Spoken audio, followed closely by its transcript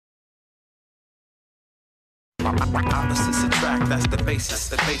Opposites attract, that's the basis,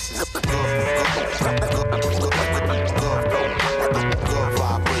 the basis.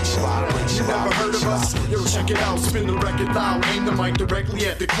 You never heard of us? Yo, check it out, spin the record loud, aim the mic directly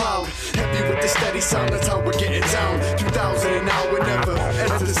at the cloud. Heavy with the steady sound, that's how we're getting down. 2000 and now we're never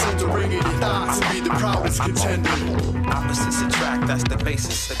enter the center ring in your thoughts and be the proudest contender. Opposites attract, that's the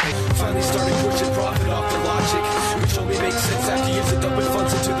basis, the basis. Finally started pushing profit off the logic, which only makes sense after years of dumping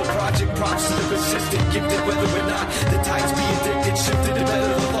funds into the project. Props to the persistent, gifted whether or not the tides be addicted, shifted and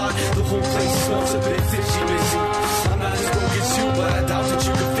better a lot. The whole place smells a bit fishy, missing. I'm not as broke as you, but I doubt that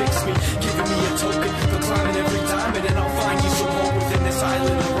you can fix me. Giving me a token for climbing every diamond, and I'll find you some home within this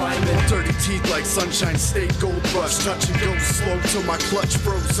island of rhyming. Dirty teeth like sunshine state gold rush, touch and go slow till my clutch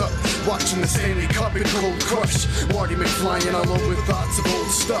froze up. Watching the Stanley Cup in cold crush. Marty McFly and all over thoughts of old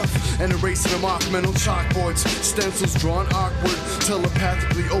stuff, and erasing them off mental chalkboards. Stencils drawn awkward,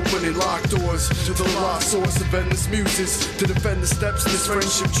 telepathically opening locked doors to the lost source of endless muses to defend the steps this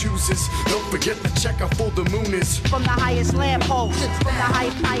friendship chooses. Don't forget to check how full the moon is. From the highest lamppost,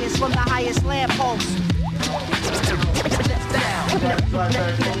 from the highest lamppost.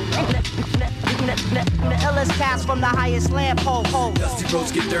 The illest cast from the highest lamppost. Dusty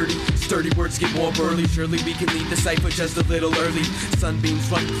roads get dirty, sturdy words get more burly. Surely we can leave the cipher just a little early. Sunbeams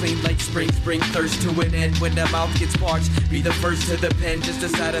run clean like spring thirst to an end. When the mouth gets parched, be the first to the pen. Just a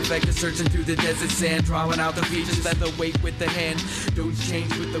side effect of searching through the desert sand, drawing out the features, let the weight with the hand. Don't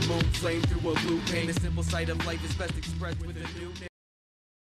change with the moon flame through a blue pain. A simple sight of life is best expressed with a new name.